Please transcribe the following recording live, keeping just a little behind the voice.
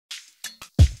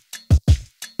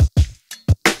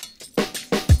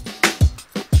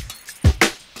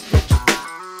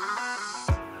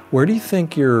Where do you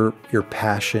think your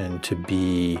passion to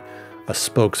be a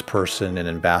spokesperson and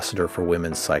ambassador for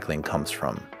women's cycling comes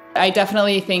from? I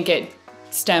definitely think it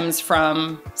stems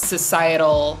from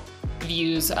societal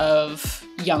views of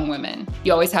young women.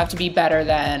 You always have to be better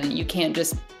than, you can't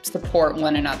just support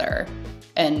one another.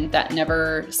 And that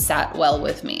never sat well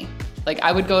with me. Like,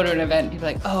 I would go to an event and people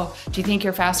like, oh, do you think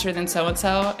you're faster than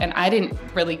so-and-so? And I didn't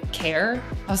really care.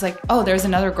 I was like, oh, there's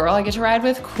another girl I get to ride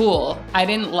with? Cool. I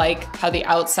didn't like how the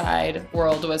outside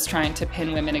world was trying to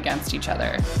pin women against each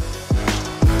other.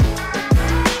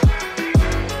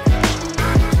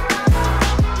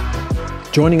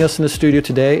 Joining us in the studio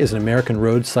today is an American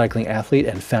road cycling athlete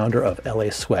and founder of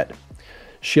LA Sweat.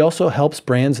 She also helps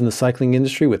brands in the cycling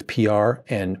industry with PR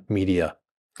and media.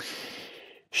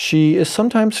 She is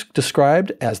sometimes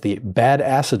described as the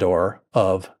badassador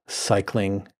of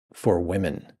cycling for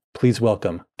women. Please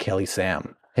welcome Kelli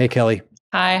Sam. Hey, Kelli.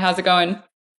 Hi, how's it going?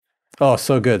 Oh,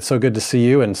 so good. So good to see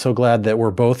you, and so glad that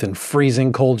we're both in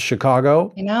freezing cold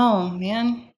Chicago. I know,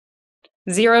 man.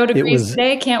 0 degrees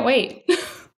today, can't wait.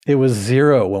 It was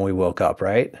 0 when we woke up,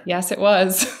 right? Yes, it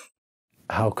was.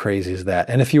 How crazy is that?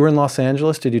 And if you were in Los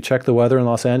Angeles, did you check the weather in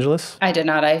Los Angeles? I did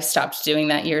not. I stopped doing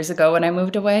that years ago when I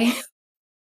moved away.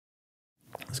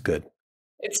 That's good.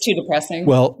 It's too depressing.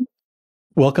 Well,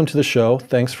 welcome to the show.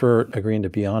 Thanks for agreeing to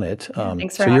be on it.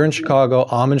 Thanks for so you're in having me. Chicago.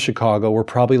 I'm in Chicago. We're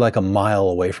probably like a mile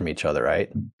away from each other, right?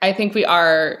 I think we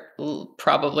are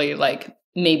probably like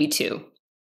maybe 2.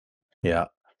 Yeah.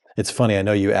 It's funny. I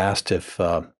know you asked if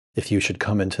you should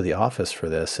come into the office for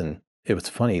this, and it was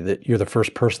funny that you're the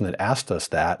first person that asked us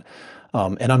that.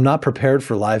 And I'm not prepared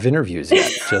for live interviews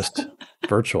yet, just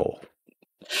virtual.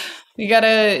 You got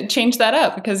to change that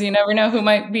up because you never know who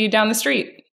might be down the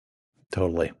street.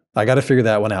 Totally. I got to figure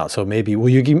that one out. So maybe will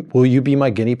you be my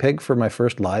guinea pig for my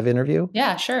first live interview?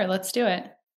 Yeah, sure. Let's do it.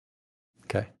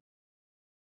 Okay.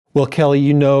 Well, Kelli,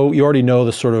 you already know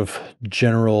the sort of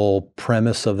general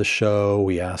premise of the show.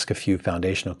 We ask a few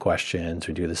foundational questions.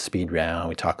 We do the speed round.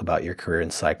 We talk about your career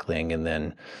in cycling, and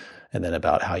then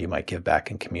about how you might give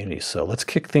back in community. So let's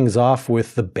kick things off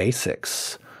with the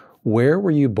basics. Where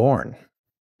were you born?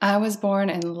 I was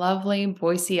born in lovely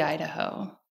Boise,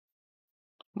 Idaho,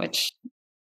 which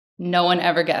no one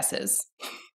ever guesses.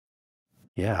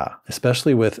 Yeah,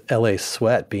 especially with LA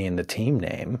Sweat being the team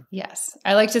name. Yes.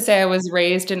 I like to say I was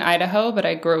raised in Idaho, but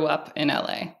I grew up in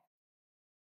LA.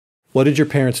 What did your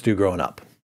parents do growing up?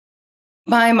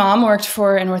 My mom worked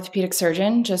for an orthopedic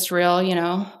surgeon, just real,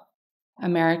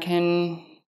 American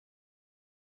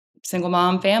single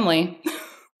mom family.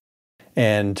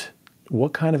 And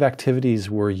what kind of activities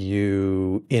were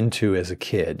you into as a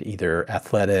kid, either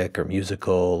athletic or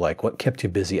musical? Like, what kept you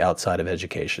busy outside of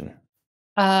education?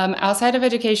 Outside of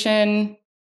education,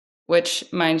 which,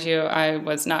 mind you, I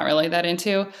was not really that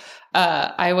into,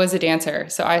 I was a dancer.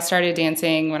 So I started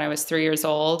dancing when I was 3 years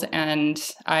old, and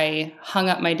I hung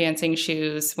up my dancing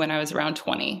shoes when I was around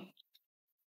 20.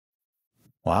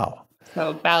 Wow.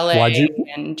 So ballet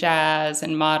and jazz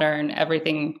and modern,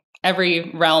 everything, every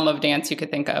realm of dance you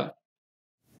could think of.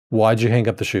 Why'd you hang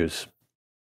up the shoes?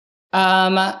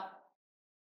 Later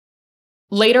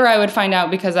I would find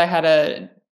out because I had a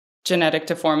genetic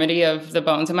deformity of the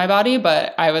bones in my body,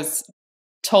 but I was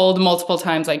told multiple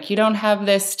times, like, you don't have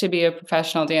this to be a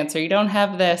professional dancer. You don't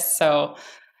have this. So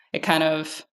it kind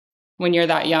of, when you're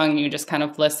that young, you just kind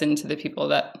of listen to the people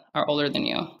that are older than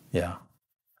you. Yeah.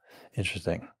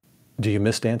 Interesting. Do you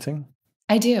miss dancing?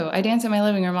 I do. I dance in my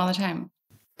living room all the time.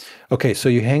 Okay. So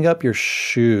you hang up your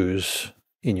shoes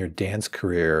in your dance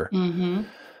career. Mm-hmm.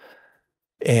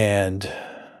 And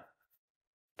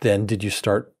then did you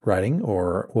start riding,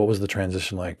 or what was the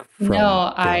transition like from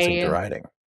dancing to riding?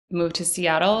 Moved to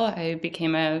Seattle. I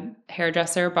became a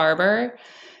hairdresser, barber,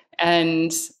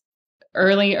 and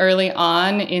early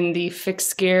on in the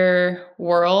fixed gear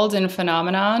world and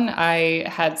phenomenon, I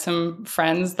had some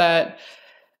friends that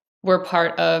were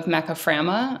part of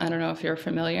Macaframa. I don't know if you're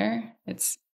familiar.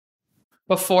 It's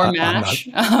before MASH.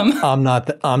 I'm not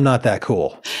that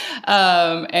cool.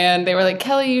 And they were like,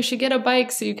 Kelli, you should get a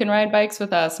bike so you can ride bikes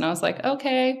with us. And I was like,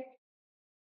 okay.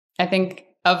 I think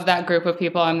of that group of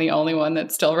people, I'm the only one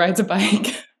that still rides a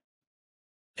bike.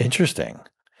 Interesting.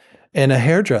 And a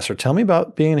hairdresser. Tell me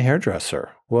about being a hairdresser.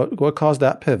 What caused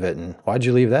that pivot, and why'd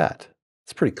you leave that?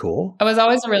 It's pretty cool. I was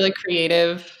always a really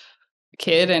creative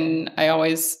kid, and I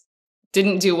always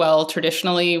didn't do well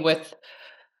traditionally with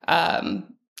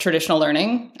traditional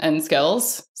learning and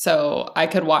skills. So I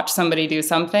could watch somebody do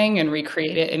something and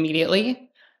recreate it immediately.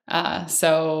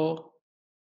 So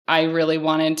I really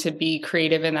wanted to be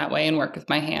creative in that way and work with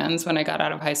my hands when I got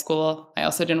out of high school. I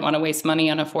also didn't want to waste money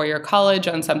on a 4-year college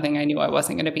on something I knew I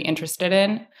wasn't going to be interested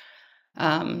in.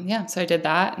 So I did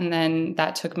that. And then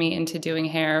that took me into doing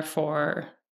hair for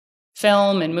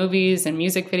film and movies and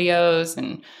music videos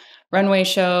and runway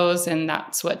shows. And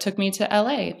that's what took me to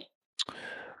LA.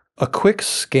 A quick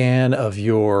scan of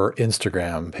your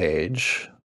Instagram page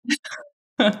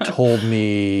told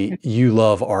me you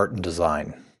love art and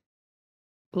design.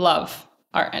 Love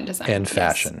art and design. And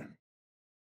fashion.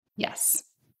 Yes.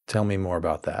 Tell me more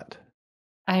about that.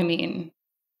 I mean,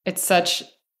 it's such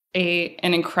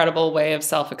an incredible way of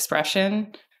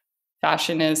self-expression.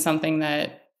 Fashion is something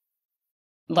that,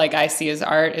 like I see as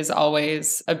art, is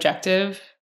always objective.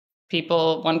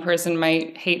 One person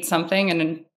might hate something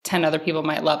and 10 other people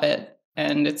might love it.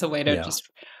 And it's a way to just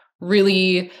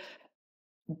really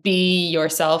be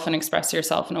yourself and express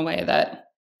yourself in a way that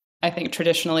I think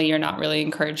traditionally you're not really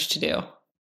encouraged to do.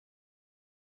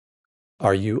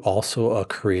 Are you also a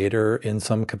creator in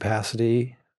some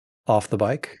capacity off the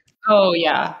bike? Oh,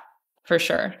 yeah, for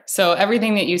sure. So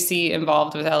everything that you see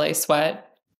involved with LA Sweat,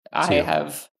 I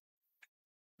have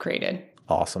created.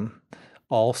 Awesome.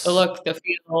 The look, the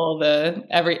feel,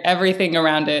 everything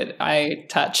around it, I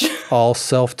touch. All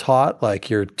self-taught, like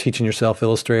you're teaching yourself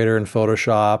Illustrator and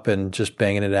Photoshop and just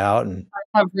banging it out. And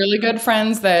I have really good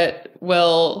friends that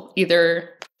will either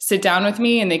sit down with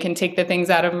me and they can take the things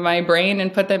out of my brain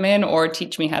and put them in, or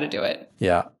teach me how to do it.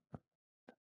 Yeah.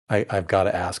 I've got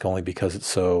to ask only because it's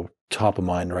so top of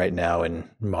mind right now in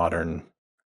modern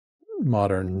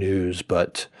news,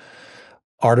 but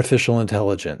artificial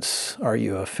intelligence, are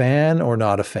you a fan or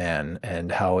not a fan,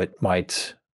 and how it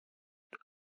might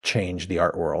change the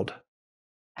art world?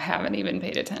 I haven't even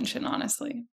paid attention,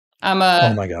 honestly. Oh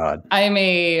my God. I'm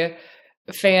a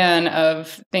fan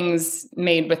of things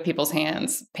made with people's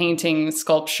hands, painting,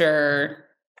 sculpture,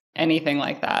 anything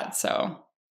like that. So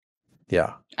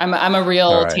yeah, I'm a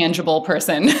real tangible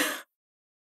person.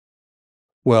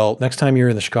 Well, next time you're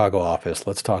in the Chicago office,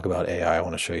 let's talk about AI. I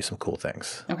want to show you some cool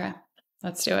things. Okay,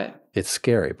 let's do it. It's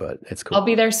scary, but it's cool. I'll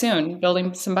be there soon,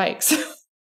 building some bikes.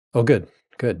 Oh, good.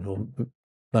 Well,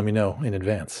 let me know in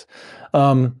advance.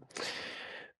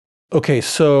 Okay,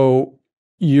 so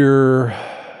you're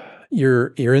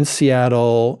in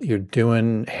Seattle. You're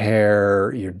doing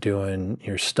hair.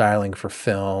 You're styling for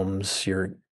films.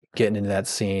 You're getting into that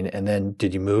scene. And then,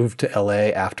 did you move to LA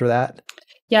after that?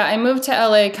 Yeah, I moved to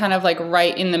LA kind of like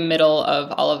right in the middle of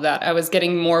all of that. I was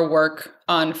getting more work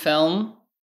on film,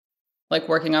 like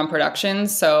working on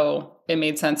productions. So it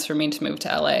made sense for me to move to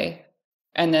LA.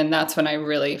 And then that's when I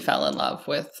really fell in love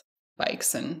with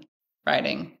bikes and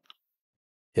riding.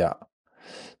 Yeah.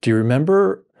 Do you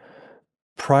remember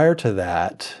prior to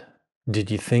that,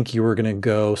 did you think you were going to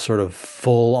go sort of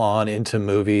full on into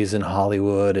movies in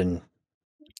Hollywood and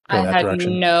go in that direction?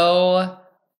 I had no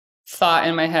thought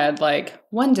in my head, like,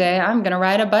 one day I'm going to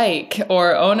ride a bike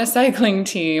or own a cycling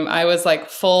team. I was like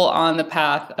full on the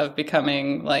path of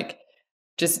becoming like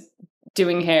just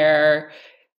doing hair,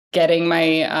 getting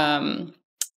my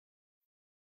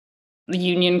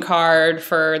union card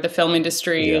for the film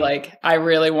industry. Yeah. Like, I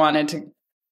really wanted to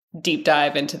deep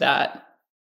dive into that.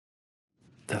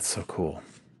 That's so cool.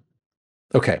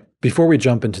 Okay, before we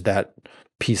jump into that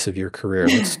piece of your career,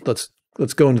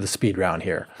 let's go into the speed round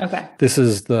here. Okay. This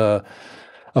is the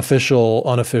official,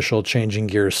 unofficial changing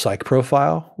gears psych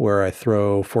profile where I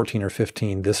throw 14 or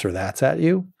 15 this or that's at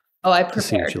you. Oh, I prepared. To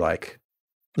see what you like.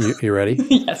 You ready?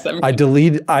 Yes, I'm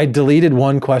ready. I deleted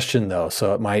one question though,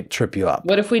 so it might trip you up.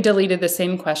 What if we deleted the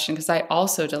same question? Because I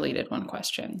also deleted one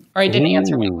question, or I didn't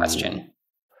answer one question.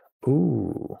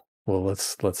 Ooh. Well,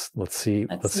 let's see.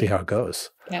 Let's see how it goes.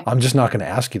 Okay. I'm just not going to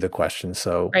ask you the question,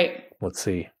 so let's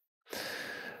see.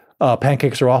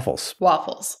 Pancakes or waffles?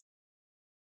 Waffles.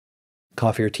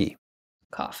 Coffee or tea?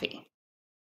 Coffee.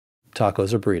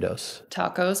 Tacos or burritos?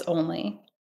 Tacos only.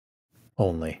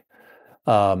 Only.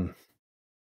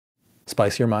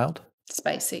 Spicy or mild?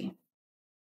 Spicy.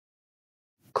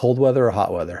 Cold weather or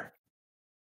hot weather?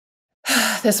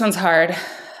 This one's hard.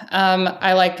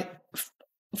 I like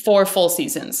 4 full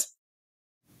seasons.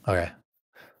 Okay.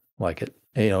 Like it.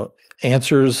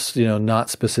 Answers, not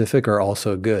specific are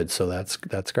also good. So that's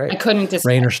great. I couldn't decide.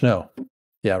 Rain or snow?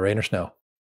 Yeah, rain or snow.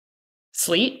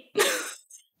 Sleet.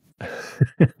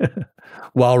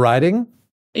 While riding?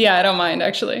 Yeah, I don't mind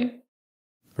actually.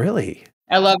 Really?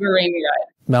 I love a rainy ride.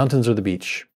 Mountains or the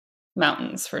beach?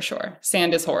 Mountains for sure.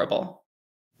 Sand is horrible.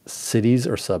 Cities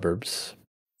or suburbs?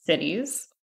 Cities.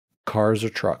 Cars or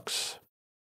trucks?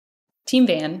 Team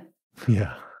van.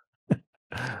 Yeah.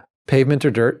 Pavement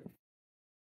or dirt?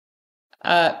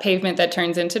 Pavement that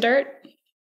turns into dirt.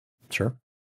 Sure.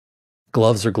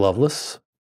 Gloves or gloveless?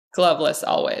 Gloveless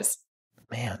always.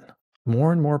 Man,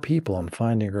 more and more people I'm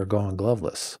finding are going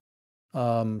gloveless.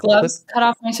 Gloves cut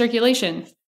off my circulation.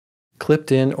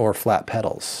 Clipped in or flat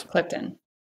pedals? Clipped in.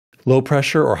 Low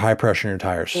pressure or high pressure in your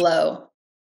tires? Low.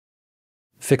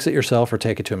 Fix it yourself or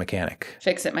take it to a mechanic?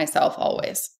 Fix it myself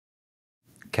always.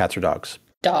 Cats or dogs?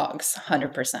 Dogs,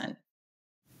 100%.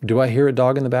 Do I hear a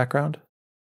dog in the background?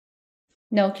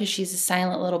 No, because she's a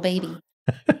silent little baby.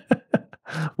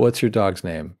 What's your dog's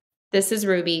name? This is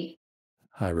Ruby.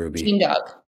 Hi, Ruby. Team dog.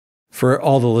 For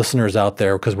all the listeners out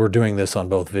there, because we're doing this on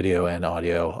both video and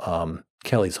audio,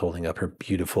 Kelli's holding up her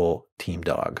beautiful team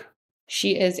dog.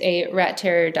 She is a rat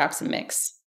terrier dachshund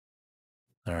mix.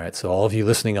 All right. So all of you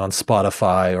listening on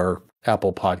Spotify or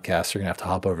Apple Podcasts, you're going to have to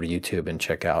hop over to YouTube and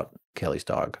check out Kelli's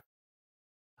dog.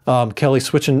 Kelli,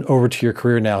 switching over to your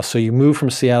career now. So you moved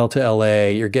from Seattle to LA,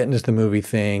 you're getting into the movie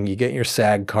thing, you get your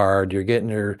SAG card, you're getting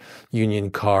your union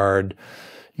card,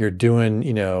 you're doing,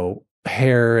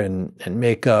 hair and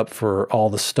makeup for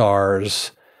all the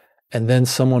stars. And then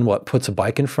someone, puts a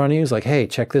bike in front of you, is like, hey,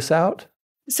 check this out.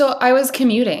 So I was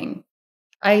commuting.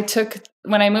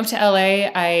 When I moved to LA,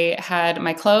 I had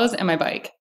my clothes and my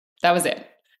bike. That was it.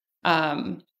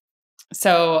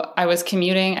 So I was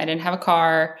commuting. I didn't have a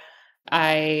car.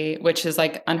 Which is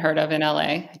like unheard of in LA.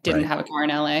 I didn't have a car in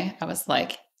LA. I was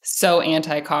like so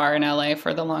anti-car in LA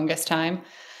for the longest time.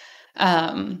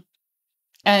 And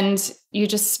you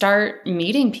just start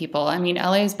meeting people. I mean,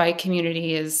 LA's bike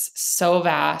community is so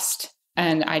vast.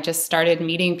 And I just started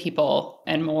meeting people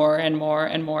and more and more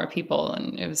and more people.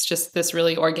 And it was just this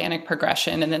really organic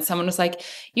progression. And then someone was like,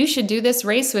 you should do this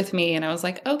race with me. And I was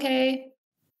like, okay.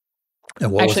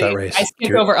 And what was that race? I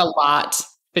skipped over a lot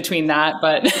between that,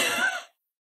 but...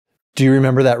 Do you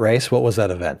remember that race? What was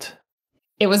that event?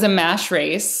 It was a MASH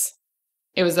race.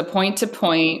 It was a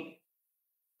point-to-point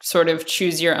sort of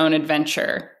choose your own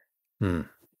adventure.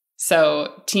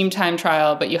 So team time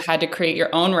trial, but you had to create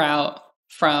your own route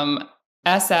from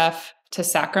SF to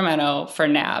Sacramento for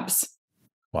NABS.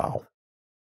 Wow.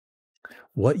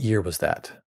 What year was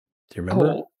that? Do you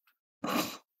remember?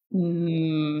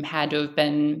 Had to have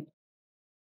been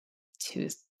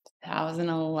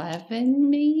 2011,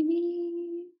 maybe.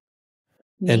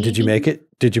 And did you make it?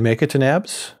 Did you make it to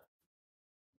NABS?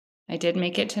 I did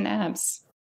make it to NABS.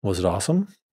 Was it awesome?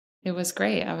 It was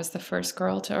great. I was the first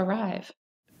girl to arrive.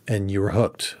 And you were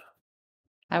hooked.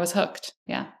 I was hooked.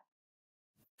 Yeah.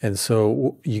 And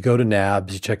so you go to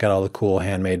NABS, you check out all the cool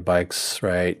handmade bikes,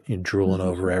 right? You're drooling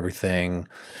over everything.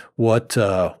 What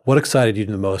excited you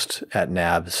the most at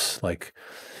NABS? Like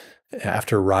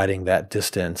after riding that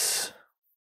distance,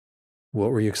 what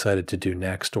were you excited to do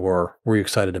next? Or were you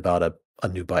excited about a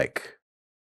new bike?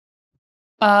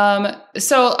 So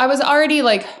I was already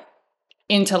like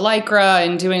into Lycra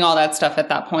and doing all that stuff at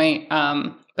that point.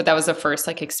 But that was the first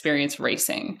like experience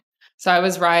racing. So I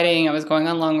was riding, I was going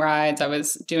on long rides, I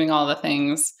was doing all the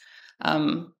things.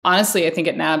 Honestly, I think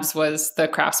at NABS was the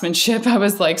craftsmanship. I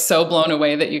was like so blown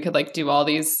away that you could like do all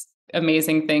these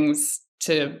amazing things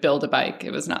to build a bike.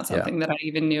 It was not something that I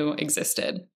even knew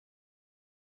existed.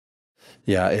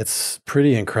 Yeah, it's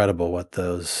pretty incredible what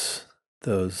those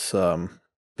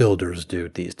builders do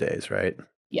these days, right?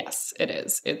 Yes, it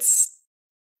is.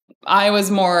 I was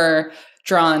more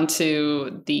drawn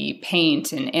to the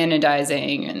paint and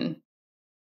anodizing and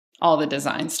all the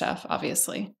design stuff,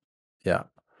 obviously. Yeah.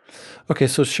 Okay,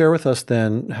 so share with us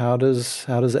then, how does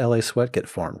LA Sweat get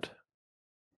formed?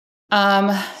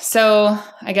 So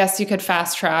I guess you could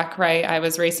fast track, right? I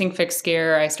was racing fixed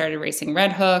gear. I started racing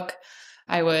Red Hook.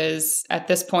 I was at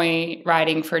this point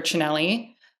riding for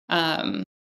Cinelli. I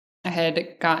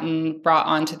had gotten brought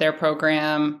onto their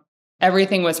program.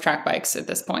 Everything was track bikes at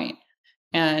this point.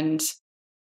 And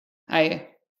I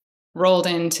rolled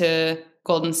into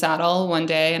Golden Saddle one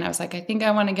day and I was like, I think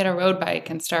I want to get a road bike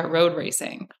and start road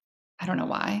racing. I don't know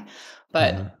why,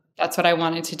 but that's what I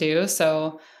wanted to do.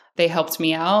 So they helped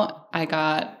me out.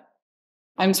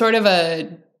 I'm sort of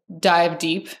a dive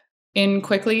deep in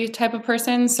quickly type of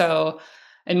person. So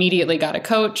immediately got a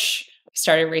coach,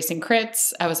 started racing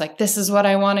crits. I was like, this is what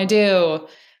I want to do.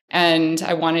 And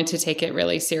I wanted to take it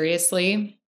really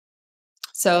seriously.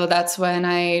 So that's when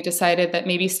I decided that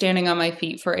maybe standing on my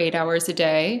feet for 8 hours a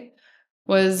day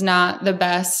was not the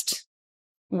best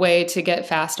way to get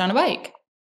fast on a bike.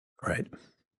 Right.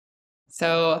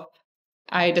 So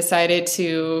I decided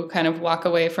to kind of walk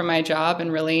away from my job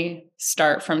and really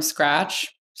start from scratch.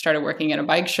 Started working at a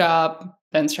bike shop,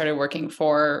 then started working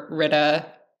for Rita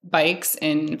Bikes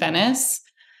in Venice.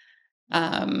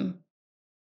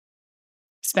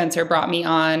 Spencer brought me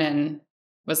on and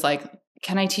was like,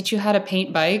 can I teach you how to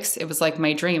paint bikes? It was like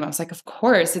my dream. I was like, of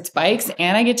course, it's bikes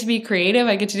and I get to be creative.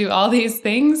 I get to do all these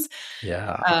things.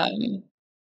 Yeah.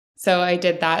 So I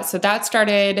did that. So that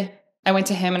started, I went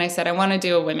to him and I said, I want to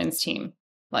do a women's team.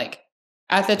 Like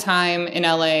at the time in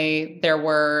LA, there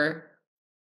were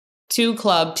 2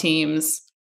 club teams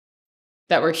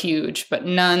that were huge, but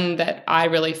none that I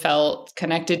really felt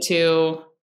connected to.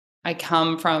 I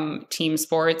come from team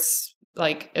sports.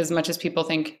 Like as much as people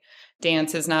think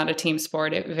dance is not a team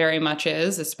sport, it very much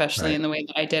is, especially in the way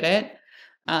that I did it.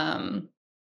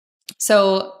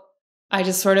 So I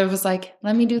just sort of was like,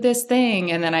 let me do this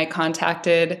thing. And then I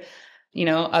contacted,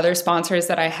 other sponsors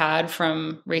that I had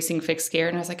from Racing Fixed Gear.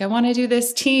 And I was like, I want to do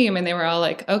this team. And they were all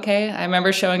like, okay. I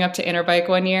remember showing up to Interbike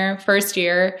one year, first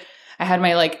year. I had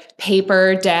my like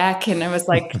paper deck and I was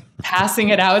like passing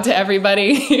it out to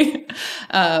everybody.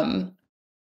 And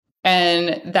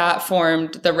that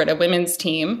formed the Rita women's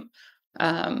team.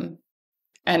 And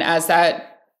as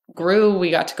that grew,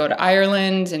 we got to go to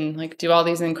Ireland and like do all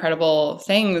these incredible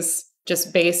things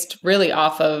just based really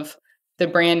off of the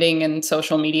branding and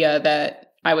social media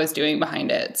that I was doing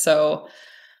behind it. So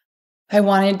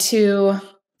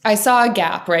I saw a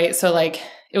gap, right? So like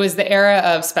it was the era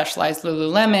of specialized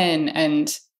Lululemon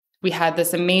and we had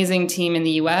this amazing team in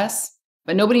the US,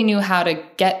 but nobody knew how to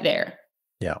get there.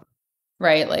 Yeah.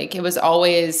 Right? Like it was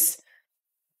always,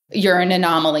 you're an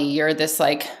anomaly. You're this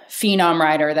like phenom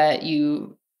rider that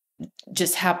you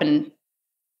just happen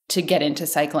to get into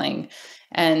cycling.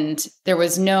 And there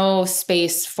was no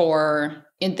space for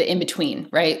in between,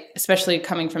 right? Especially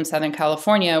coming from Southern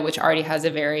California, which already has a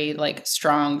very like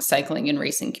strong cycling and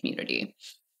racing community.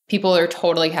 People are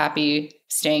totally happy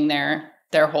staying there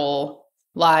their whole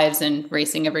lives and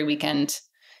racing every weekend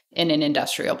in an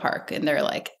industrial park. And they're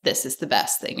like, this is the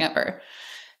best thing ever.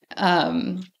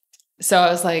 So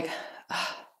I was like,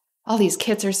 oh, all these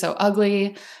kits are so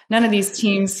ugly. None of these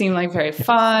teams seem like very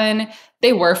fun.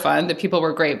 They were fun. The people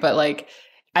were great, but like,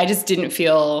 I just didn't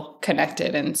feel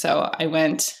connected. And so I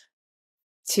went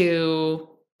to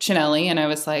Chinelli and I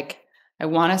was like, I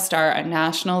want to start a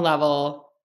national level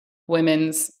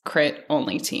women's crit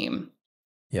only team.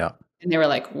 Yeah. And they were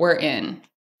like, we're in.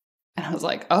 And I was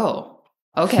like, oh,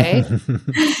 okay.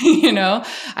 I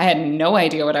had no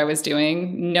idea what I was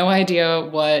doing, no idea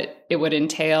what it would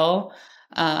entail.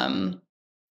 And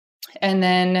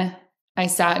then I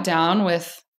sat down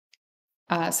with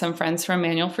some friends from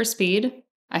Manual for Speed.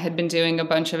 I had been doing a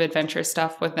bunch of adventure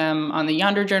stuff with them on the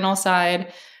Yonder Journal side.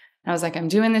 And I was like, I'm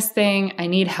doing this thing. I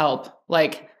need help.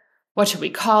 Like, what should we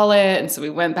call it? And so we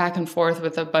went back and forth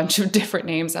with a bunch of different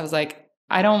names. I was like,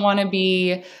 I don't want to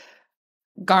be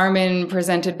Garmin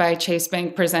presented by Chase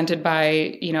Bank, presented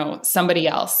by, somebody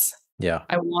else. Yeah.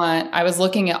 I was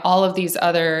looking at all of these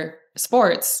other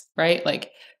sports, right?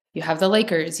 Like you have the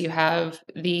Lakers, you have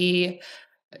the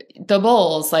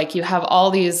Bulls, like you have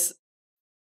all these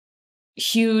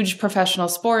huge professional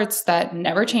sports that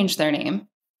never change their name.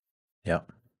 Yeah.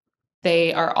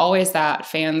 They are always that.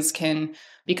 Fans can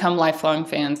become lifelong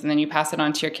fans and then you pass it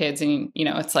on to your kids and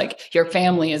it's like your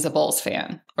family is a Bulls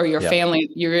fan or your family,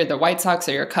 you're the White Sox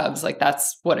or your Cubs. Like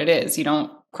that's what it is. You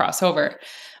don't cross over.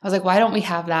 I was like, why don't we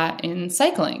have that in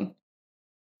cycling?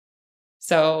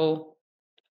 So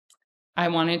I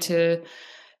wanted to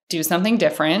do something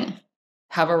different,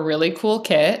 have a really cool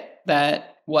kit that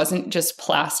wasn't just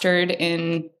plastered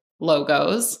in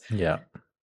logos. Yeah.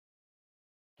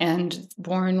 And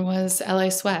born was LA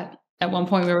Sweat. At one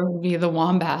point, we were going to be the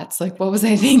Wombats. Like, what was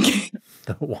I thinking?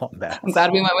 The Wombats. I'm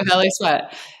glad we went with LA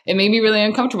Sweat. It made me really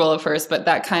uncomfortable at first, but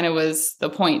that kind of was the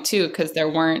point too, because there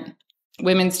weren't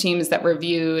women's teams that were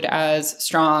viewed as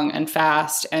strong and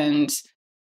fast and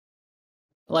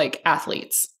like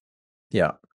athletes.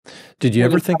 Yeah. Did you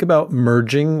ever think about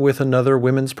merging with another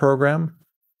women's program?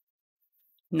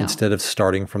 No. Instead of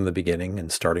starting from the beginning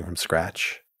and starting from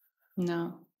scratch?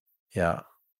 No. Yeah.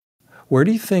 Where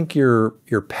do you think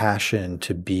your passion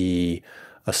to be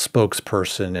a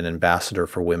spokesperson and ambassador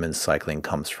for women's cycling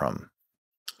comes from?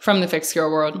 From the fixed gear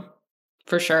world,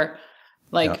 for sure.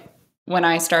 Like when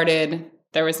I started,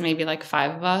 there was maybe like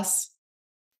 5 of us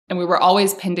and we were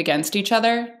always pinned against each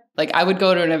other. Like I would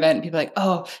go to an event and people like,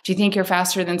 oh, do you think you're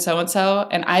faster than so-and-so?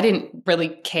 And I didn't really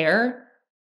care.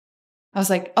 I was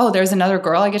like, oh, there's another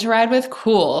girl I get to ride with?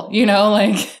 Cool.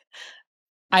 Like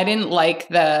I didn't like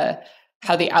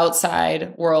how the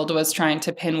outside world was trying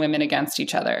to pin women against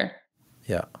each other.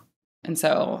 Yeah. And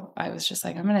so I was just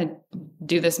like, I'm going to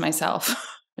do this myself.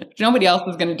 If nobody else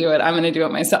is going to do it, I'm going to do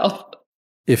it myself.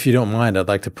 If you don't mind, I'd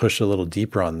like to push a little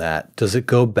deeper on that. Does it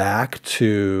go back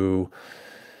to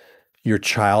your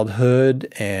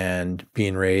childhood and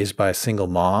being raised by a single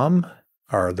mom?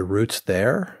 Are the roots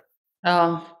there?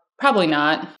 Probably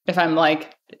not. If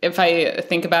I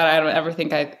think about it, I don't ever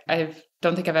think I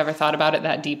don't think I've ever thought about it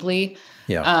that deeply.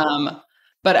 Yeah.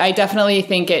 But I definitely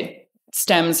think it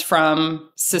stems from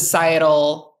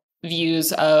societal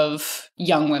views of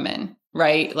young women,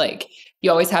 right? Like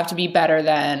you always have to be better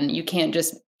than, you can't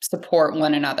just support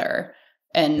one another.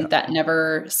 And that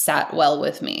never sat well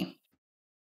with me.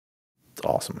 It's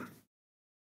awesome.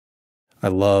 I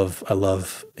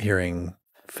love hearing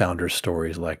founder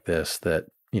stories like this that,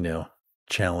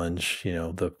 challenge,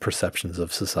 the perceptions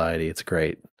of society. It's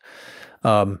great.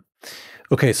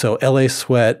 Okay, so LA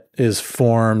Sweat is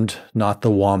formed, not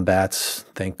the Wombats,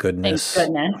 thank goodness.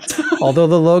 Thank goodness. Although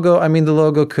the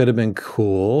logo could have been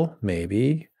cool,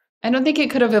 maybe. I don't think it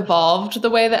could have evolved the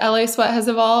way that LA Sweat has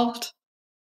evolved.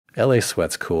 LA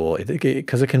Sweat's cool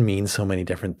because it can mean so many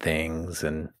different things.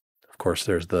 And of course,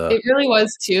 there's It really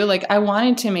was too. Like I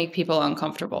wanted to make people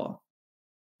uncomfortable.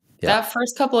 Yeah. That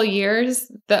first couple of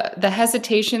years, the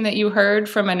hesitation that you heard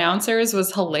from announcers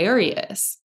was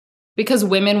hilarious because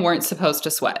women weren't supposed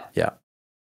to sweat. Yeah.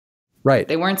 Right.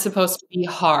 They weren't supposed to be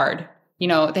hard.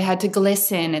 They had to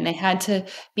glisten and they had to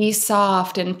be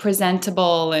soft and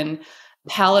presentable and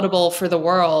palatable for the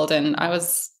world. And I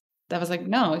was like,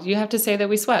 no, you have to say that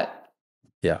we sweat.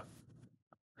 Yeah.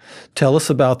 Tell us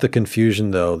about the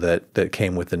confusion, though, that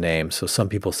came with the name. So some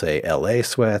people say LA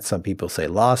Sweat, some people say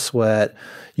La Sweat.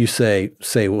 You say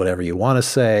whatever you want to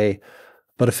say,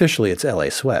 but officially it's LA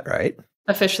Sweat, right?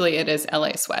 Officially it is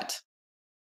LA Sweat.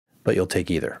 But you'll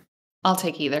take either. I'll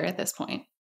take either at this point.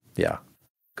 Yeah,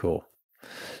 cool.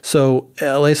 So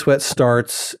LA Sweat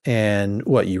starts, and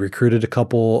what, you recruited a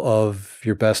couple of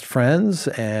your best friends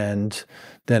and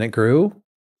then it grew?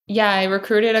 Yeah, I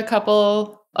recruited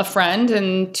a friend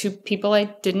and two people I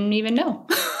didn't even know.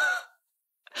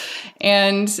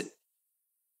 And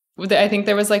I think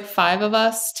there was like 5 of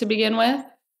us to begin with.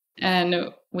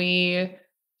 And we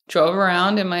drove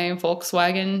around in my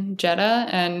Volkswagen Jetta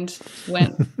and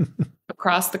went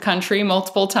across the country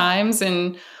multiple times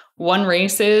and won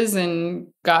races and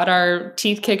got our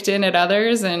teeth kicked in at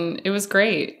others. And it was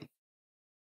great.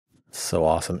 So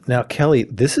awesome. Now, Kelli,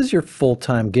 this is your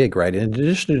full-time gig, right? In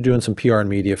addition to doing some PR and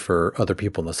media for other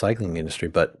people in the cycling industry,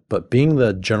 but being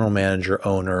the general manager,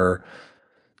 owner,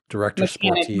 director,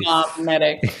 mechanic, sportif, mom,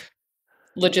 medic,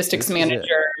 logistics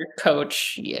manager,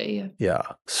 coach. Yeah. Yeah.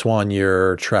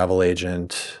 Soigneur, travel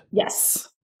agent. Yes.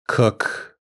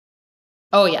 Cook.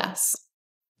 Oh, yes.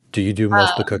 Do you do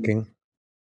most of the cooking?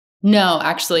 No,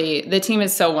 actually, the team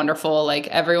is so wonderful. Like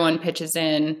everyone pitches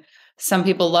in. Some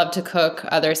people love to cook,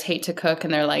 others hate to cook,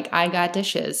 and they're like, I got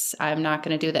dishes. I'm not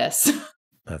going to do this.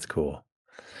 That's cool.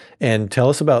 And tell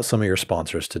us about some of your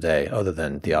sponsors today, other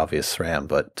than the obvious SRAM,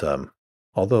 but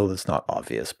although it's not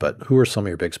obvious, but who are some of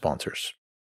your big sponsors?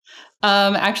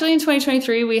 Actually, in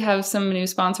 2023, we have some new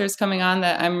sponsors coming on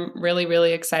that I'm really,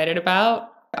 really excited about.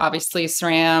 Obviously,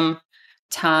 SRAM,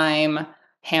 Time,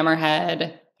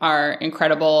 Hammerhead are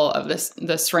incredible of the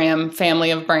SRAM family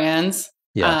of brands.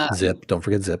 Yeah, Zip. Don't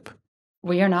forget Zip.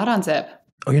 We are not on Zip.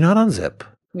 Oh, you're not on Zip?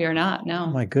 We are not, no.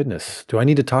 Oh, my goodness. Do I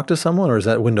need to talk to someone or is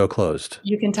that window closed?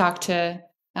 You can talk to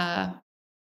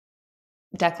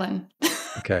Declan.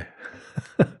 Okay.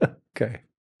 Okay.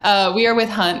 We are with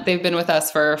Hunt. They've been with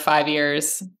us for 5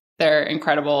 years. They're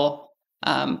incredible.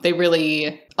 They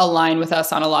really align with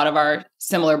us on a lot of our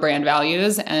similar brand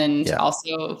values and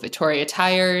also Victoria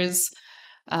Tires.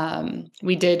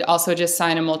 We did also just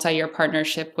sign a multi-year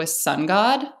partnership with Sun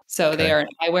God. So they are an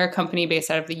eyewear company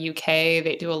based out of the UK.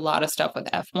 They do a lot of stuff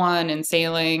with F1 and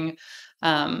sailing.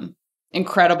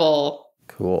 Incredible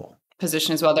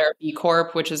position as well. They're a B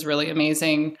Corp, which is really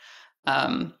amazing.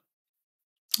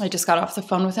 I just got off the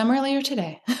phone with them earlier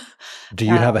today. Do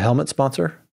you have a helmet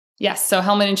sponsor? Yes. So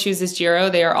Helmet and Shoes is Giro.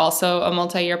 They are also a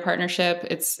multi-year partnership.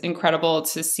 It's incredible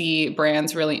to see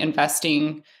brands really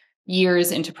investing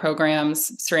years into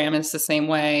programs. SRAM is the same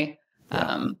way.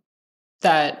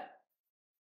 That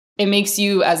it makes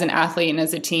you as an athlete and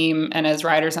as a team and as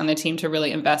riders on the team to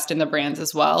really invest in the brands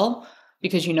as well,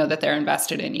 because you know that they're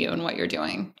invested in you and what you're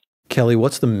doing. Kelli,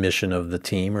 what's the mission of the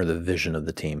team or the vision of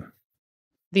the team?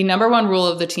 The number one rule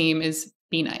of the team is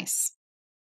be nice.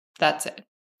 That's it.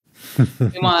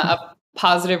 We want a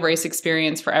positive race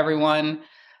experience for everyone.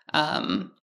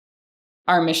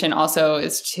 Our mission also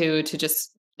is to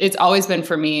just, it's always been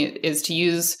for me, is to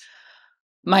use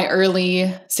my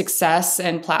early success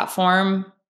and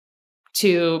platform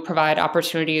to provide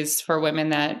opportunities for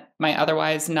women that might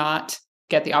otherwise not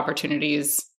get the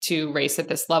opportunities to race at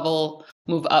this level,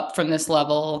 move up from this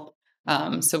level.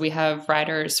 So we have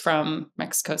riders from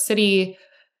Mexico City,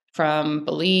 from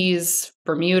Belize,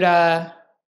 Bermuda,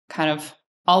 kind of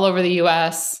all over the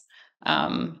US.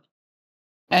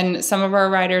 And some of our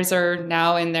riders are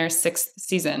now in their 6th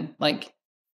season. Like,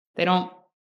 they don't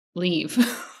leave.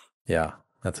 Yeah,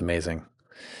 that's amazing.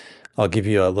 I'll give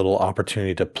you a little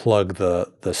opportunity to plug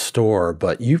the store,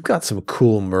 but you've got some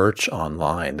cool merch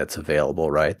online that's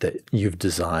available, right? That you've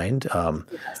designed.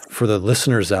 Yes. For the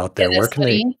listeners out Yeah, there, where this can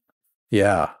they? hoodie,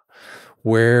 Yeah,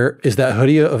 where is that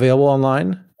hoodie available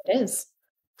online? it is.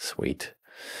 Sweet.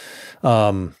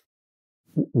 Um,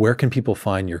 where can people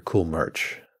find your cool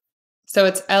merch? So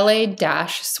it's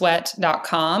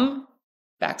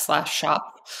la-sweat.com/shop.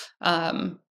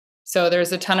 So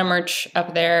there's a ton of merch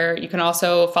up there. You can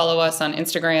also follow us on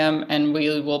Instagram, and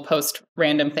we will post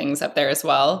random things up there as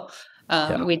well.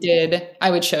 Yeah.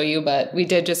 I would show you, but we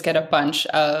did just get a bunch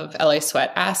of LA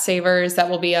Sweat ass savers that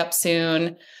will be up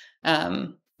soon.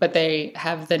 But they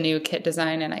have the new kit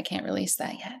design, and I can't release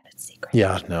that yet. It's secret.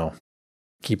 Yeah, no.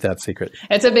 Keep that secret.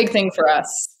 It's a big thing for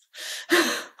us.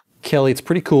 Kelli, it's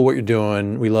pretty cool what you're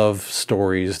doing. We love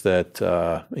stories that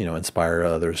inspire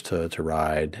others to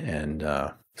ride, and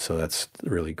so that's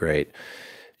really great.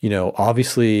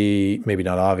 Obviously, maybe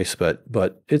not obvious, but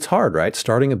it's hard, right?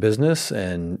 Starting a business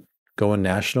and going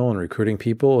national and recruiting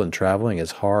people and traveling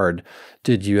is hard.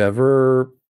 Did you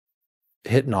ever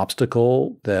hit an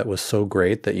obstacle that was so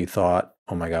great that you thought,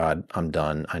 "Oh my God, I'm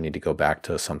done. I need to go back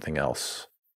to something else"?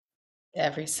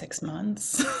 Every 6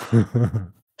 months.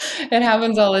 It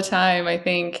happens all the time. I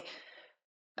think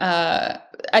the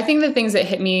things that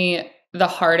hit me the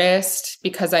hardest,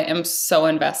 because I am so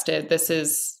invested. This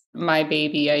is my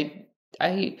baby.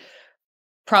 I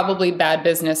probably bad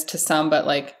business to some, but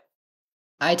like,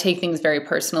 I take things very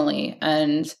personally.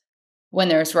 And when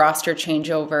there's roster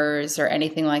changeovers or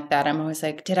anything like that, I'm always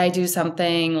like, did I do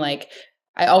something? Like,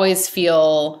 I always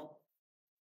feel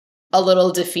a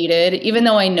little defeated, even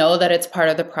though I know that it's part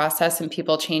of the process and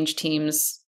people change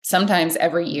teams sometimes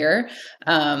every year.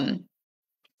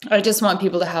 I just want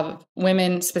people to have,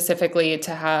 women specifically,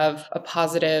 to have a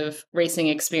positive racing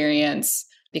experience,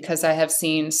 because I have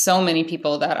seen so many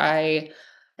people that I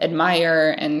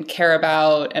admire and care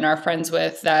about and are friends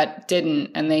with that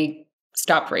didn't, and they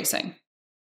stopped racing.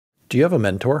 Do you have a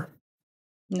mentor?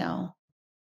 No.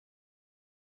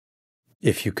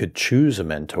 If you could choose a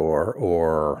mentor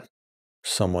or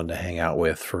someone to hang out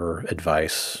with for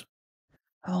advice,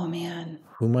 Oh man.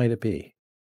 who might it be?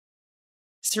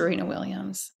 Serena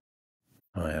Williams.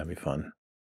 Oh, yeah, that'd be fun.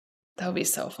 That would be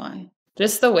so fun.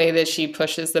 Just the way that she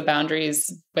pushes the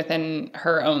boundaries within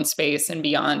her own space and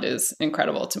beyond is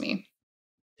incredible to me.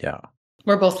 Yeah.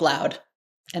 We're both loud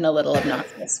and a little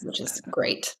obnoxious, which is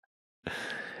great.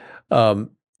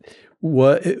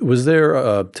 What was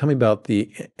there? Tell me about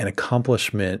an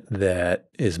accomplishment that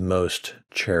is most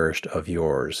cherished of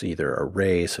yours, either a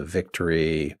race, a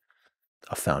victory,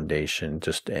 a foundation,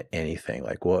 just anything.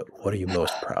 Like what are you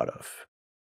most proud of?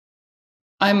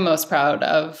 I'm most proud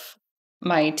of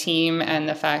my team and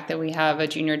the fact that we have a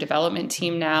junior development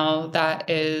team now that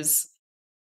is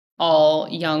all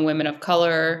young women of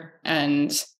color,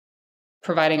 and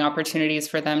providing opportunities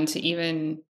for them to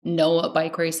even know what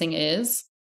bike racing is.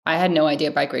 I had no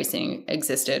idea bike racing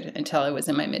existed until I was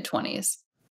in my mid-20s.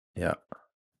 Yeah.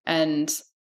 And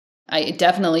I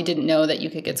definitely didn't know that you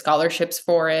could get scholarships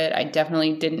for it. I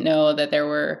definitely didn't know that there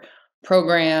were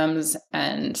programs,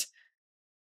 and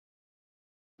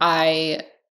I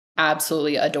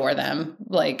absolutely adore them.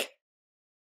 Like,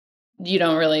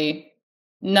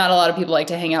 not a lot of people like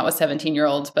to hang out with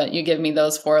 17-year-olds, but you give me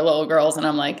those 4 little girls and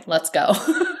I'm like, let's go.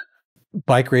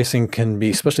 Bike racing can be,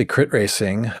 especially crit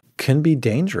racing, can be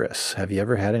dangerous. Have you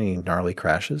ever had any gnarly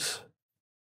crashes?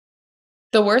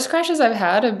 The worst crashes I've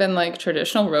had have been like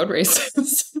traditional road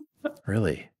races.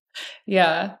 Really?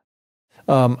 Yeah.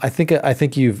 I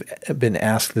think you've been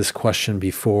asked this question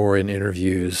before in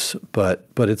interviews, but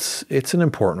it's an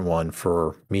important one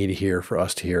for me to hear, for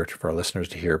us to hear, for our listeners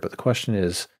to hear. But the question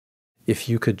is, if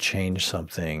you could change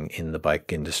something in the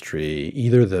bike industry,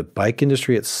 either the bike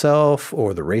industry itself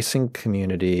or the racing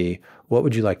community, what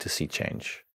would you like to see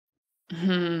change?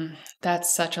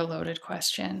 That's such a loaded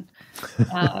question.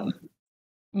 I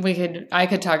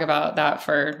could talk about that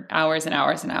for hours and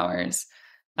hours and hours.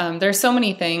 There's so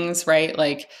many things, right?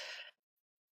 Like,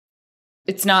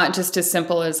 it's not just as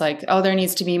simple as like, oh, there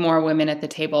needs to be more women at the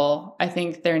table. I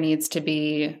think there needs to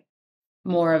be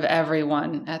more of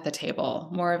everyone at the table,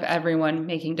 more of everyone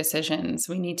making decisions.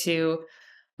 We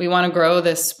want to grow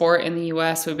this sport in the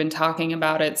US. We've been talking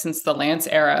about it since the Lance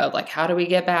era. Like, how do we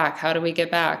get back? How do we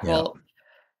get back? Yeah. Well,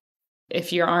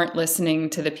 if you aren't listening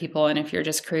to the people, and if you're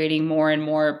just creating more and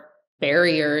more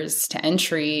barriers to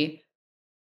entry,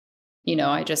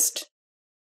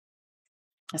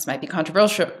 this might be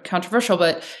controversial,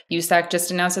 but USAC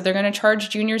just announced that they're going to charge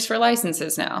juniors for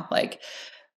licenses now. Like,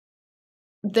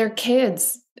 they're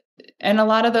kids. And a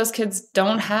lot of those kids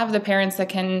don't have the parents that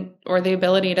can, or the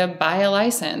ability to buy a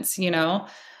license, you know?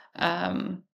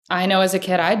 I know as a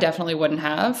kid, I definitely wouldn't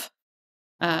have.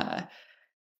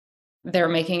 They're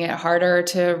making it harder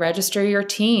to register your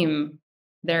team.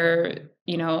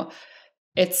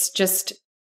 It's just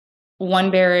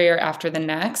one barrier after the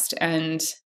next. And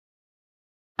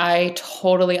I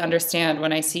totally understand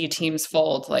when I see teams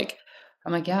fold. Like,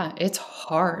 I'm like, yeah, it's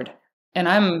hard. And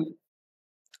I'm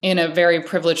in a very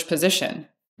privileged position,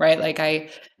 right?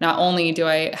 Like, not only do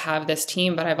I have this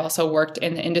team, but I've also worked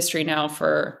in the industry now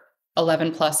for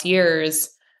 11 plus years.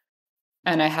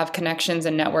 And I have connections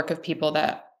and network of people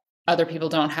that other people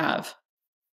don't have.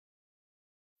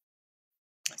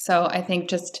 So I think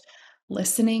just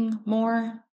listening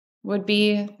more would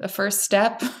be the first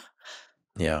step.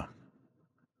 Yeah.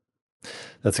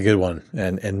 That's a good one.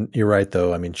 And you're right,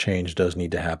 though. I mean, change does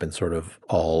need to happen sort of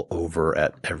all over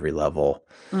at every level.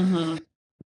 Mm-hmm.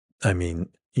 I mean,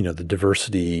 the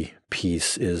diversity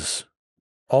piece is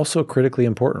also critically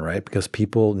important, right? Because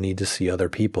people need to see other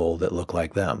people that look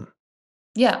like them.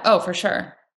 Yeah. Oh, for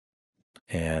sure.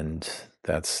 And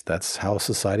that's how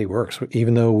society works.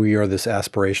 Even though we are this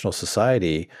aspirational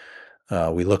society,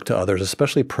 we look to others,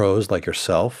 especially pros like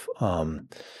yourself.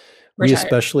 We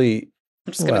especially,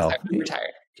 I'm just going to say I'm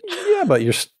retired. Yeah, but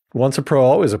you're once a pro,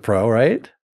 always a pro, right?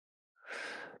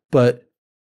 But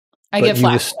I get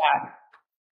flack for that.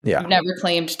 Yeah. I've never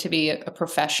claimed to be a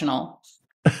professional.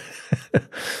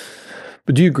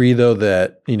 But do you agree, though,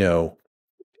 that,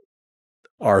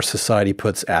 our society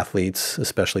puts athletes,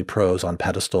 especially pros, on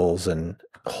pedestals and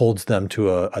holds them to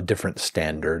a different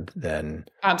standard than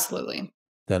Absolutely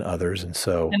than others? And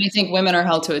I think women are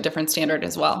held to a different standard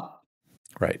as well.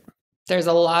 Right. There's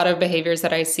a lot of behaviors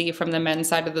that I see from the men's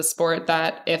side of the sport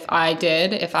that if I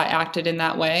acted in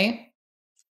that way,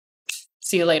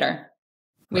 see you later.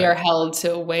 We are held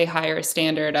to a way higher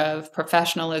standard of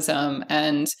professionalism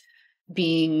and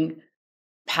being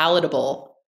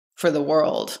palatable for the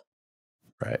world.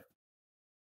 Right.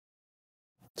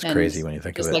 It's crazy when you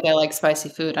think of it. Just like I like spicy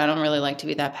food, I don't really like to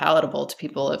be that palatable to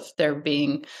people if they're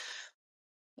being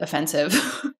offensive.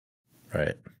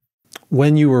 Right.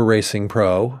 When you were racing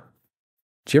pro,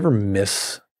 did you ever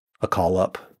miss a call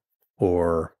up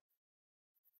or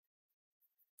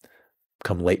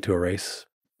come late to a race?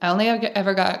 I only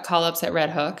ever got call ups at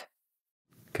Red Hook.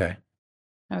 Okay.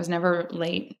 I was never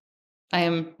late. I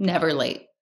am never late.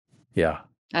 Yeah.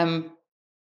 I'm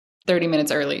 30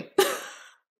 minutes early.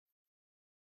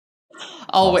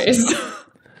 Always.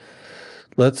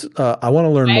 Awesome. I want to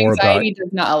learn more about. My anxiety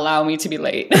does not allow me to be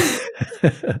late.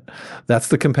 That's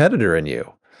the competitor in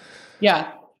you.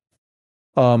 Yeah.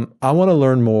 I want to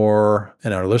learn more,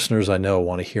 and our listeners, I know,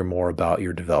 want to hear more about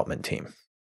your development team.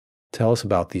 Tell us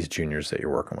about these juniors that you're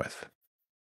working with.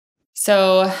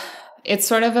 So it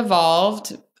sort of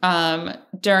evolved.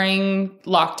 During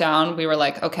lockdown, we were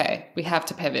like, okay, we have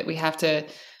to pivot. We have to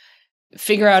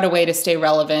figure out a way to stay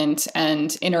relevant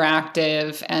and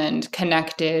interactive and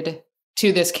connected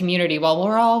to this community while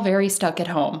we're all very stuck at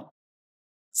home.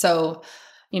 So,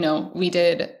 we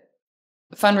did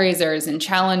fundraisers and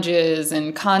challenges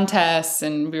and contests,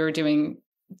 and we were doing,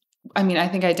 I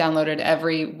think I downloaded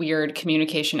every weird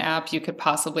communication app you could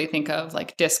possibly think of,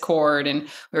 like Discord, and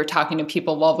we were talking to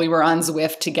people while we were on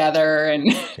Zwift together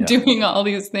and doing all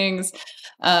these things.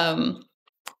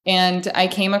 And I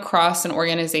came across an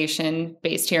organization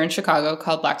based here in Chicago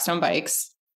called Blackstone Bikes.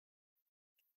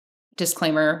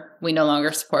 Disclaimer, we no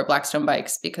longer support Blackstone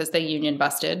Bikes because they union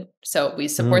busted. So we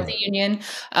support the union.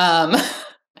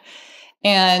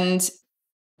 And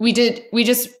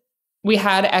we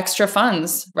had extra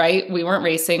funds, right? We weren't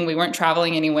racing, we weren't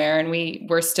traveling anywhere, and we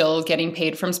were still getting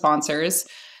paid from sponsors.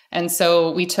 And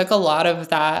so we took a lot of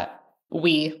that,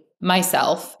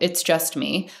 myself, it's just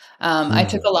me. I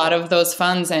took a lot of those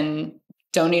funds and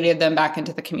donated them back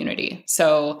into the community.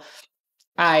 So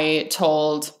I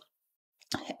told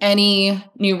any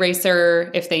new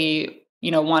racer, if they,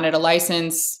 wanted a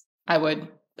license, I would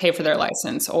pay for their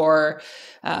license, or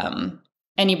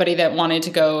anybody that wanted to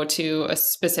go to a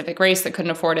specific race that couldn't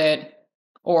afford it,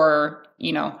 or,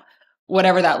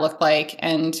 whatever that looked like.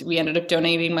 And we ended up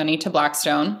donating money to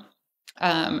Blackstone.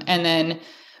 And then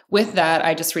with that,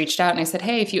 I just reached out and I said,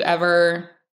 hey, if you ever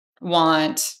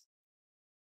want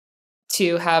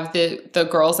to have the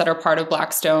girls that are part of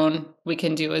Blackstone, we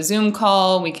can do a Zoom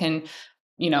call. We can,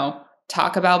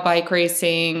 talk about bike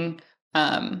racing,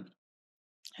 and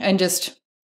just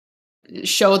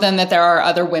show them that there are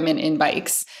other women in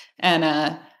bikes.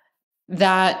 And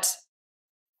that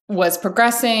was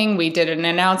progressing. We did an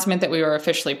announcement that we were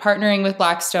officially partnering with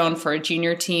Blackstone for a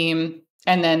junior team.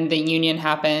 And then the union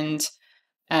happened.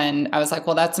 And I was like,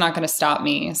 well, that's not going to stop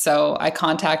me. So I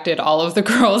contacted all of the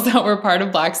girls that were part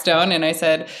of Blackstone. And I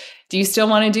said, do you still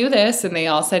want to do this? And they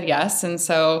all said yes. And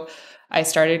so I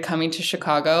started coming to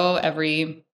Chicago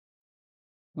every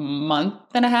month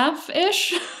and a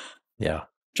half-ish. Yeah.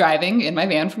 Driving in my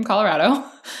van from Colorado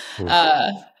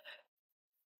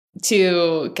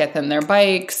to get them their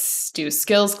bikes, do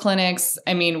skills clinics.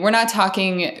 I mean, we're not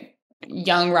talking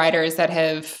young riders that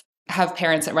have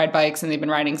parents that ride bikes and they've been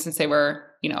riding since they were,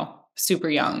 super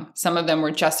young. Some of them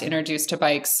were just introduced to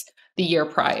bikes the year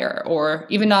prior or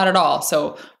even not at all.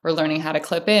 So we're learning how to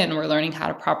clip in, we're learning how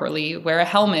to properly wear a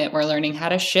helmet, we're learning how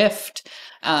to shift.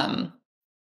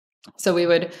 So we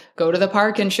would go to the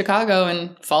park in Chicago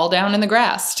and fall down in the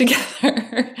grass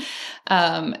together.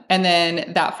 And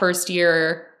then that first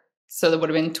year, so that would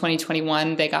have been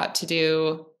 2021, they got to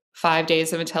do 5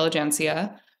 days of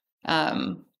intelligentsia.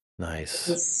 Nice.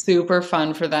 It was super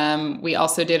fun for them. We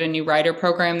also did a new rider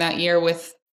program that year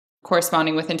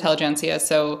corresponding with intelligentsia.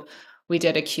 So we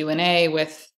did a Q&A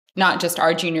with not just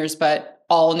our juniors, but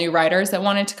all new riders that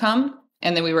wanted to come.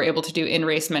 And then we were able to do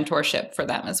in-race mentorship for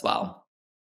them as well.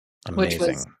 Amazing. Which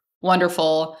was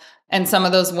wonderful. And some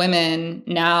of those women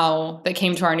now that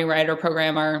came to our new rider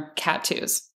program are Cat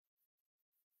 2s.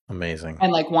 Amazing.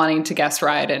 And like wanting to guest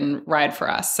ride and ride for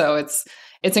us. So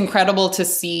it's incredible to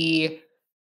see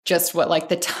just what like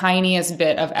the tiniest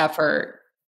bit of effort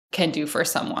can do for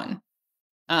someone.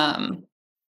 And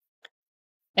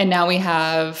now we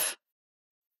have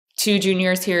 2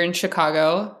 juniors here in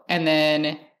Chicago. And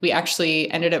then we actually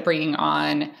ended up bringing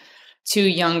on 2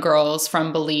 young girls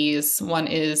from Belize. One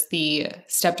is the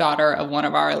stepdaughter of one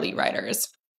of our elite riders.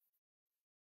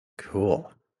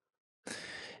 Cool.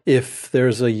 If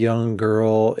there's a young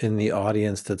girl in the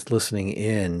audience that's listening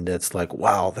in, that's like,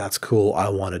 wow, that's cool, I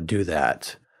want to do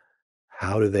that.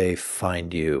 How do they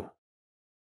find you?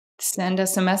 Send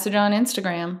us a message on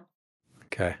Instagram.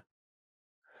 Okay.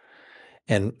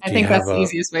 And I think that's the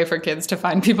easiest way for kids to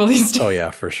find people these days. Oh yeah,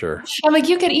 for sure. I'm like,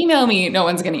 you can email me. No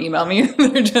one's going to email me. They're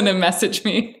going to message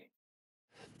me.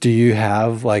 Do you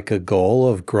have like a goal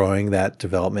of growing that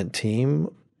development team?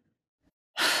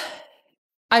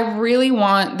 I really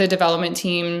want the development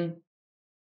team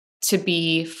to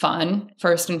be fun,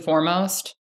 first and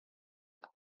foremost.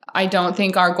 I don't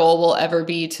think our goal will ever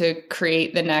be to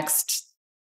create the next,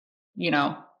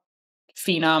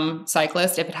 phenom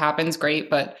cyclist. If it happens, great.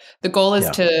 But the goal is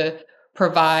to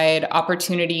provide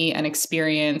opportunity and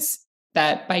experience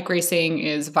that bike racing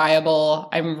is viable.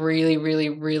 I'm really, really,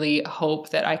 really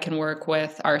hope that I can work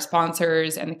with our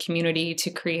sponsors and the community to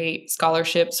create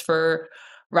scholarships for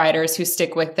riders who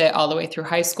stick with it all the way through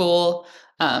high school,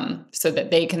 so that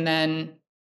they can then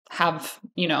have,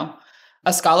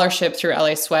 a scholarship through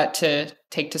LA Sweat to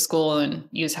take to school and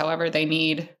use however they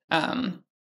need,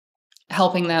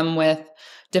 helping them with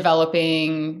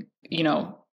developing,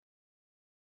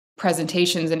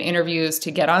 presentations and interviews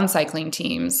to get on cycling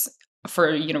teams for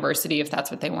a university if that's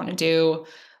what they want to do,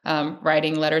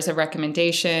 writing letters of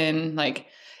recommendation. Like,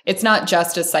 it's not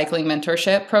just a cycling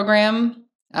mentorship program.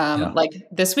 Like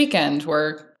this weekend,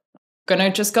 we're going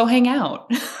to just go hang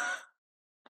out.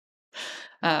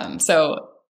 So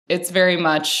it's very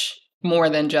much more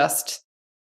than just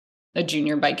a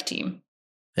junior bike team.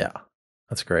 Yeah,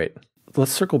 that's great.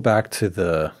 Let's circle back to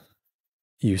the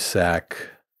USAC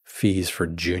fees for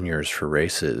juniors for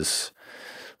races.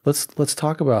 Let's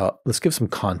give some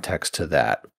context to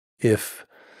that. If,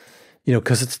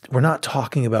 because we're not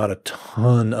talking about a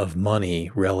ton of money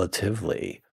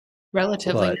relatively.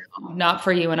 Relatively, not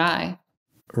for you and I.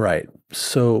 Right.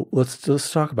 So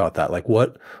let's talk about that. Like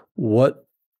what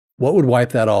would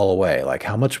wipe that all away? Like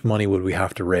how much money would we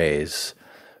have to raise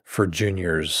for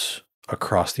juniors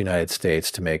across the United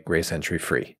States to make race entry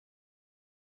free?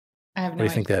 I have no idea. What do you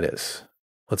think that is?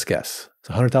 Let's guess. It's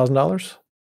 $100,000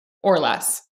 or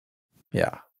less.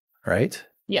 Yeah. Right.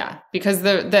 Yeah, because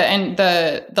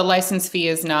the license fee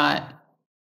is not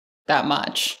that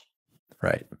much.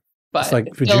 Right. But it's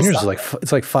like for juniors,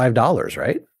 it's like $5,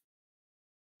 right?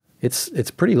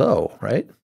 It's pretty low, right?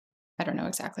 I don't know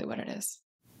exactly what it is.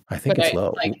 I think it's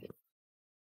low. Like,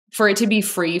 for it to be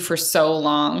free for so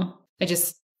long, I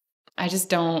just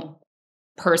don't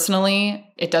personally.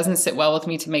 It doesn't sit well with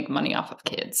me to make money off of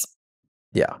kids.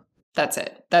 Yeah, that's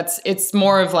it. It's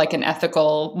more of like an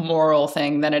ethical, moral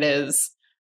thing than it is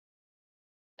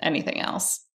anything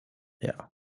else. Yeah,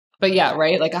 but yeah,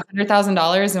 right. Like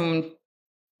 $100,000 and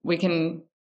we can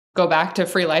go back to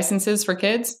free licenses for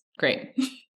kids. Great.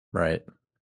 Right.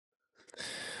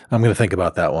 I'm going to think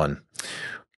about that one.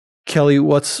 Kelli,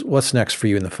 what's next for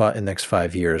you in the next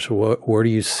 5 years? Where do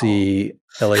you see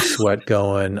LA Sweat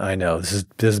going? I know this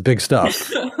is big stuff.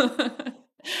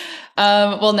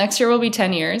 Well, next year will be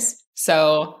 10 years.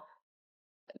 So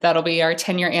that'll be our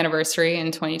 10-year anniversary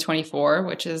in 2024,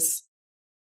 which is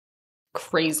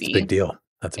crazy. It's a big deal.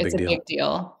 That's a big deal. It's a big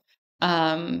deal.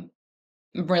 I'm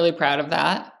really proud of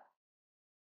that.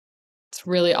 It's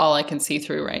really all I can see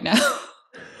through right now.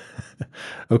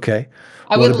 Okay.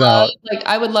 I would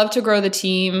love to grow the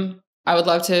team. I would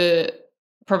love to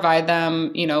provide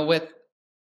them, with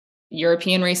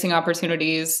European racing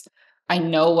opportunities. I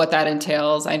know what that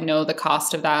entails. I know the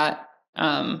cost of that.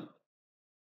 And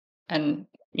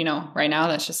right now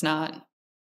that's just not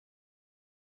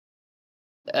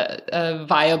a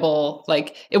viable,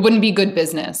 it wouldn't be good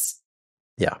business.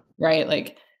 Yeah. Right?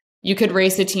 Like you could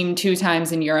race a team 2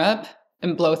 times in Europe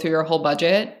and blow through your whole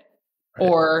budget. Right.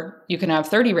 Or you can have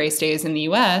 30 race days in the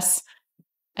US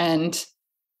and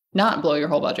not blow your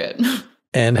whole budget.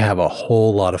 And have a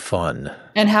whole lot of fun.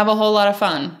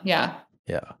 Yeah.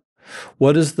 Yeah.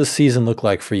 What does the season look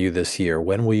like for you this year?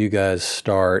 When will you guys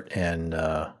start and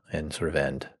sort of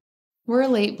end? We're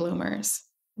late bloomers.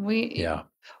 We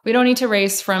don't need to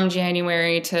race from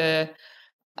January to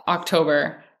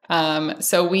October.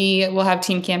 So we will have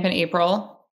team camp in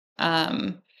April.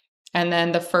 And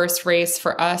then the first race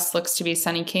for us looks to be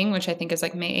Sunny King, which I think is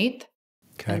May 8th.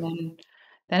 Okay. And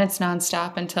then it's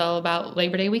nonstop until about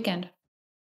Labor Day weekend.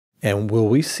 And will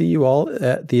we see you all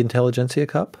at the Intelligentsia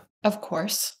Cup? Of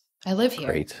course. I live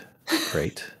here.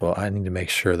 Great. Well, I need to make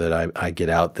sure that I get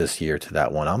out this year to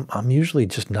that one. I'm usually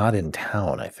just not in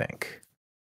town, I think.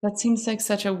 That seems like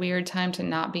such a weird time to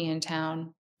not be in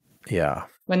town. Yeah.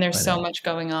 When there's so much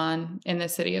going on in the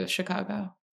city of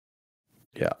Chicago.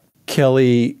 Yeah.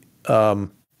 Kelli,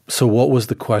 so what was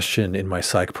the question in my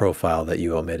psych profile that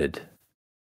you omitted?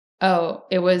 Oh,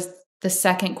 it was the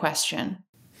second question.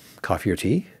 Coffee or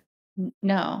tea?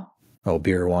 No. Oh,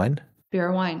 beer or wine? Beer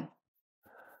or wine.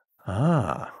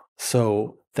 Ah,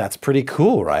 so that's pretty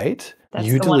cool, right? That's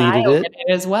you the one I deleted omitted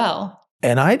as well.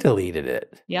 And I deleted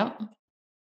it. Yep.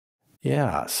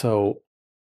 Yeah, so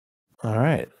all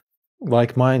right.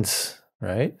 Like mine's,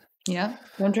 right? Yeah.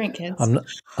 Don't drink, kids.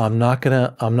 I'm not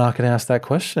gonna ask that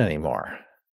question anymore.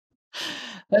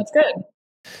 That's good.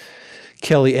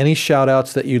 Kelli, any shout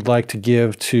outs that you'd like to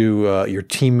give to your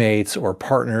teammates or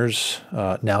partners?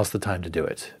 Now's the time to do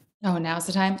it. Oh, now's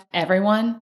the time.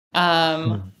 Everyone.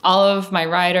 All of my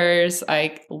riders,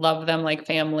 I love them like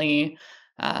family.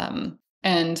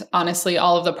 And honestly,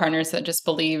 all of the partners that just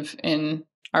believe in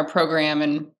our program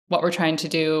and what we're trying to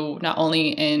do, not only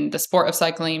in the sport of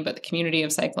cycling, but the community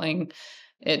of cycling.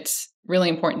 It's really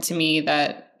important to me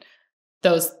that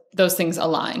those things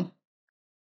align.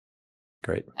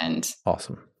 Great. And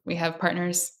awesome. We have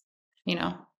partners,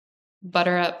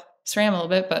 butter up SRAM a little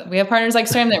bit, but we have partners like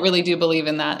SRAM that really do believe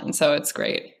in that. And so it's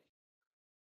great.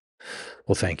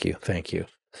 Well, thank you. Thank you.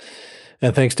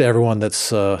 And thanks to everyone that's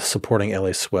supporting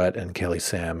LA Sweat and Kelli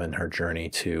Sam and her journey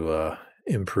to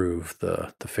improve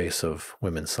the face of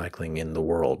women's cycling in the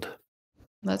world.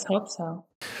 Let's hope so.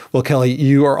 Well, Kelli,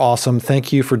 you are awesome.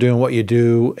 Thank you for doing what you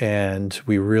do. And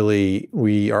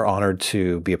we are honored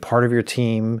to be a part of your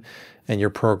team and your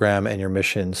program and your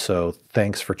mission. So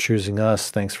thanks for choosing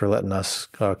us. Thanks for letting us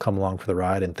come along for the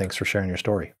ride. And thanks for sharing your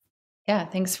story. Yeah,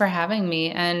 thanks for having me.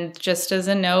 And just as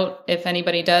a note, if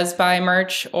anybody does buy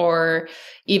merch or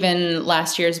even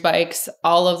last year's bikes,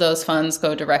 all of those funds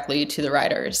go directly to the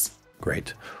riders.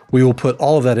 Great. We will put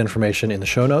all of that information in the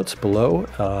show notes below,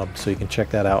 so you can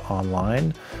check that out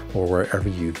online or wherever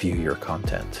you view your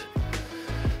content.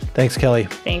 Thanks, Kelli.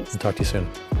 Thanks. I'll talk to you soon.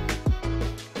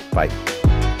 Bye.